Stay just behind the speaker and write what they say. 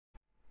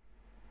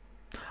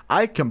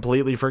I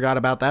completely forgot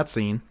about that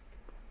scene.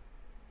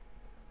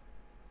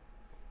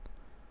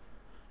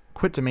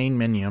 Quit to main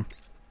menu.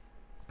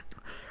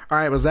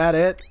 Alright, was that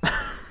it?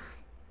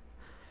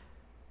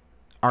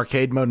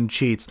 Arcade mode and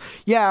cheats.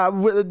 Yeah,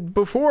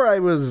 before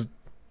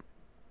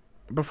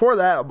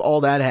that,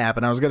 all that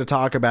happened, I was going to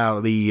talk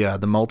about the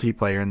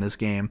multiplayer in this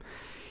game.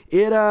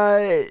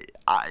 I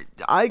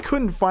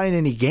couldn't find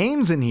any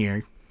games in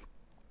here.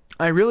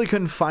 I really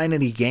couldn't find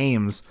any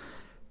games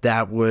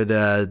that would,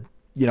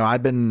 you know,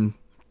 I've been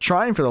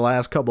trying for the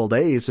last couple of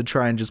days to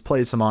try and just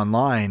play some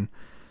online,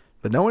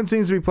 but no one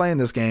seems to be playing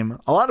this game.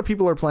 A lot of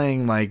people are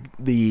playing, like,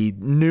 the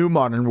new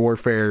Modern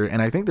Warfare,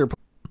 and I think that's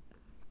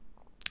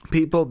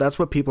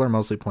what people are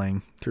mostly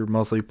playing. They're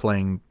mostly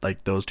playing,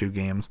 like, those two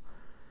games.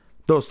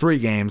 Those three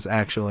games,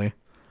 actually.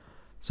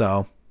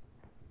 So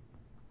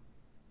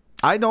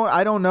I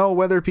don't know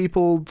whether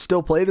people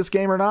still play this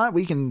game or not.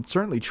 We can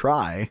certainly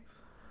try.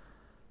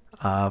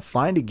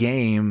 Find a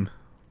game.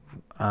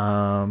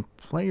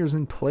 Players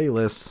and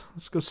playlists.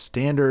 Let's go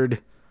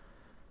standard.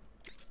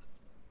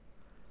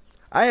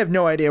 I have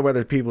no idea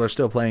whether people are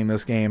still playing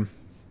this game.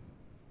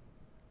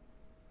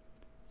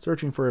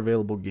 Searching for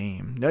available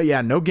game.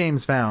 No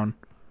games found.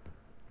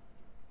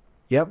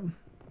 Yep.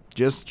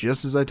 Just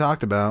as I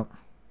talked about.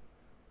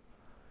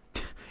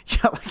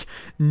 Yeah, like,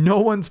 no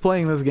one's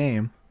playing this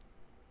game.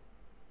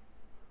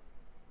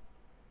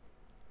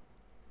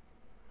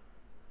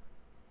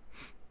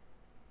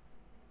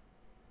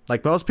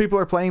 Like, most people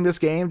are playing this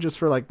game just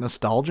for, like,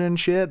 nostalgia and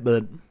shit,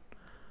 but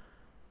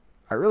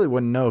I really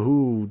wouldn't know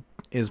who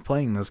is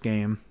playing this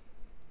game.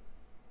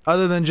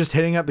 Other than just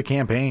hitting up the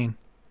campaign.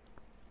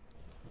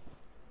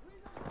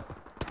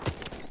 Team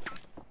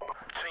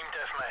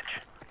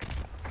deathmatch.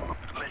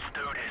 Let's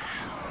do this.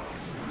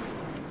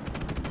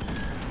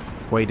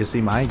 Wait to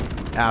see my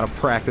out of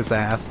practice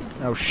ass.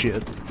 Oh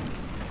shit.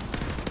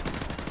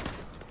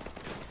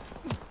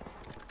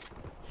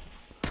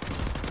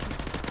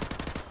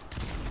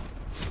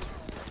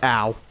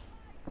 Ow.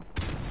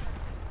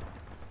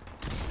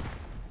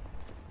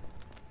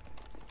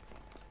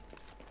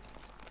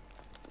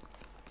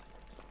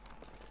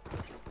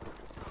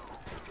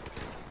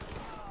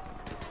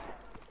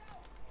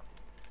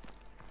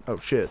 Oh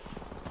shit.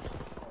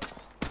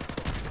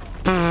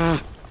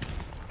 Friendly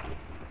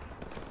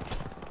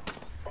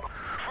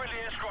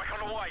airstrike on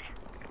the way.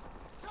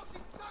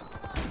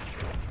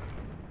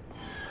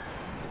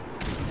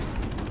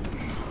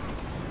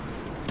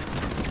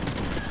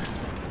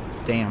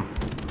 Damn.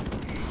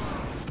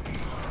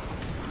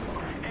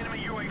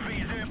 Enemy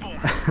UAV is airborne.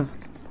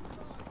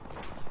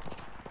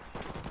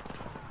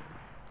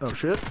 Oh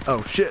shit.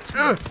 Oh shit.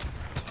 Ugh.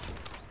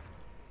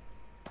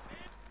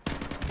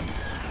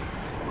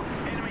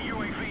 Enemy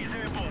UAV is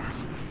airborne.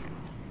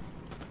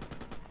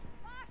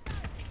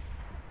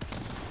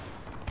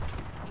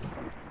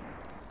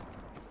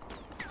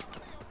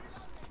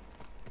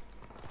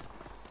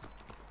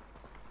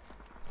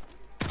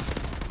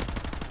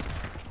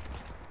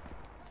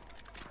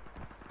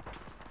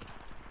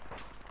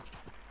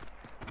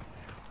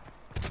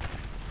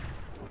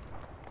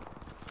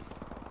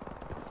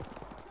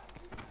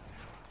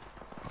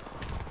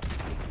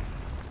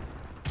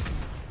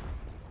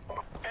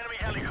 Enemy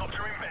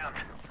helicopter inbound.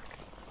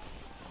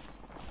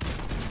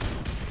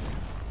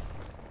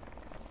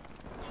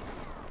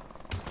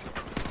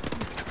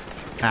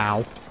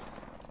 Ow.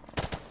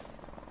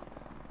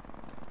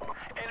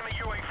 Enemy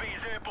UAV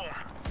is airborne.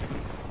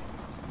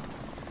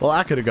 Well,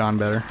 that could have gone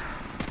better.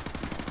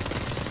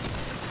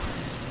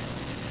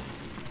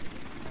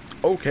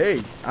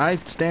 Okay, I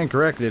stand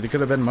corrected. It could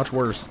have been much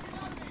worse.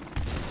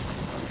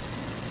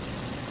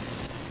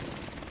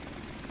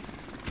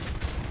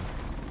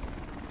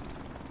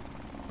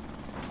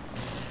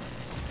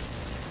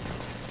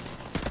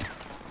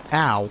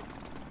 Ow.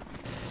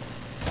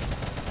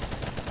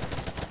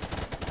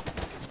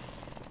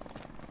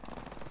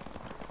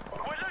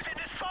 We're losing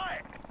this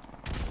fight.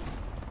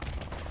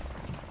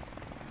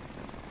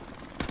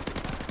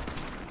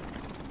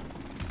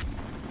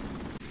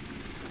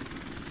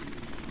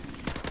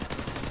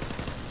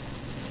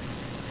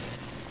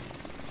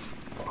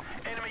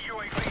 Enemy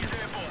UAV is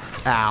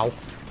airborne. Ow.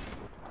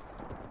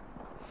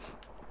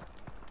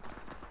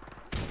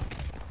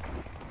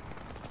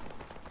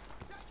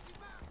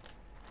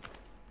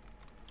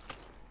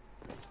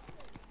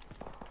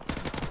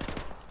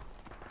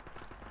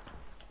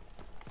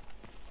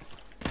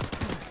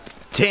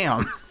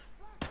 Damn.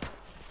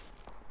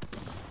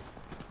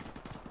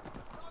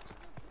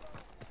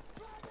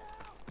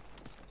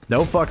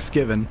 No fucks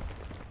given.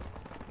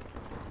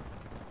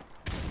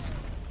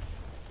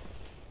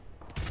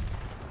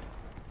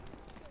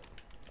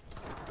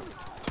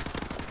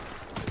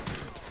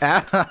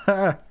 Enemy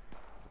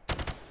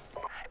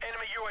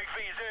UAV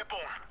is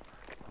airborne.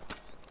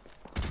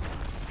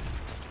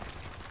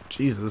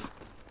 Jesus.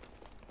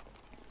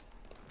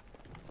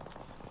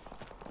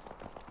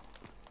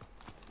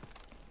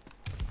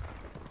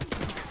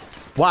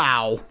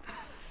 Wow.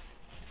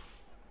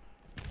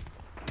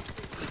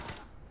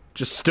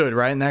 Just stood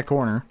right in that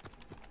corner.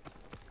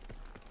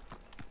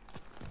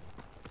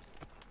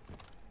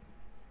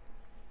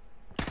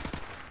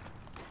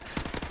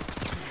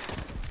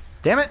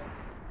 Damn it!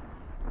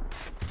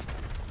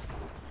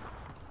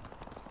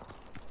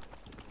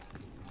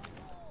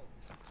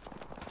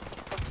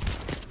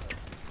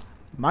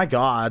 My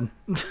God.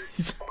 Bloody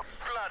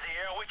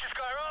hell, we just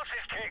got our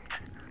asses kicked.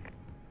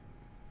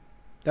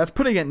 That's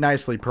putting it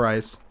nicely,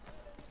 Price.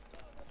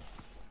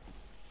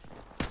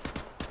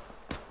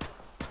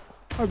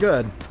 Oh,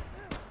 good.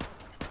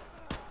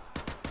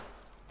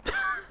 I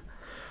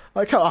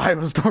like how I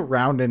was the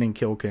round-ending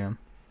kill cam.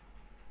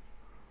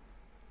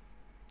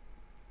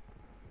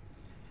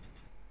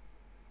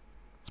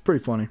 It's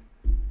pretty funny.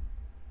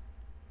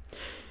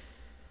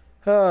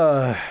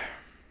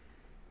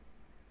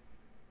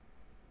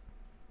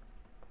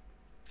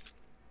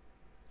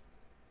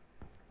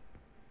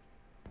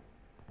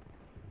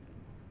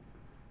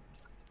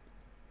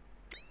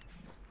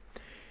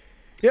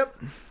 Yep,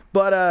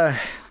 but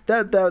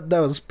that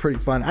was pretty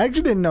fun. I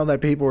actually didn't know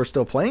that people were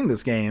still playing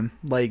this game.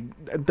 Like,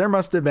 there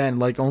must have been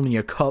like only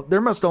a couple.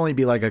 There must only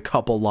be like a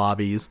couple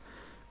lobbies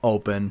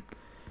open,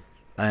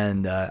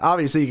 and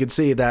obviously you can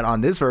see that on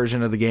this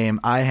version of the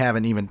game, I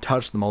haven't even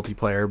touched the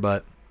multiplayer.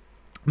 But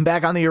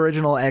back on the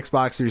original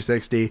Xbox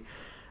 360,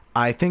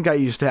 I think I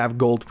used to have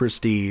Gold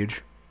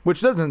Prestige,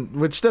 which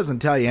doesn't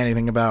tell you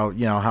anything about,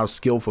 you know, how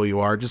skillful you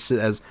are. Just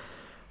as,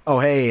 oh,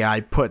 hey,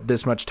 I put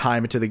this much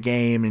time into the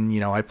game, and,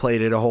 you know, I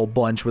played it a whole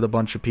bunch with a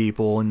bunch of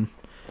people, and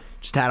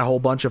just had a whole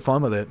bunch of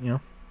fun with it, you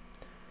know.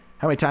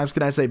 How many times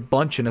can I say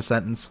bunch in a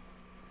sentence?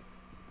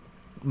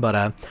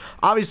 But,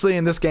 obviously,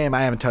 in this game,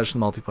 I haven't touched the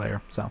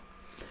multiplayer, so.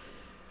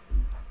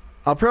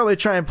 I'll probably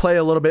try and play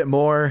a little bit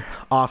more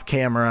off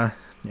camera,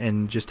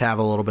 and just have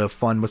a little bit of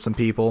fun with some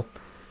people.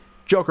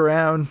 Joke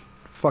around,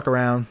 fuck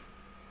around,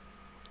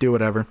 do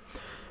whatever.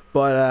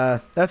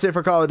 But that's it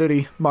for Call of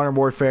Duty Modern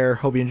Warfare.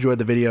 Hope you enjoyed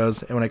the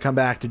videos. And when I come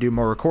back to do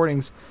more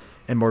recordings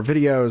and more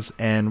videos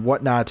and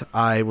whatnot,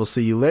 I will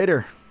see you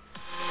later.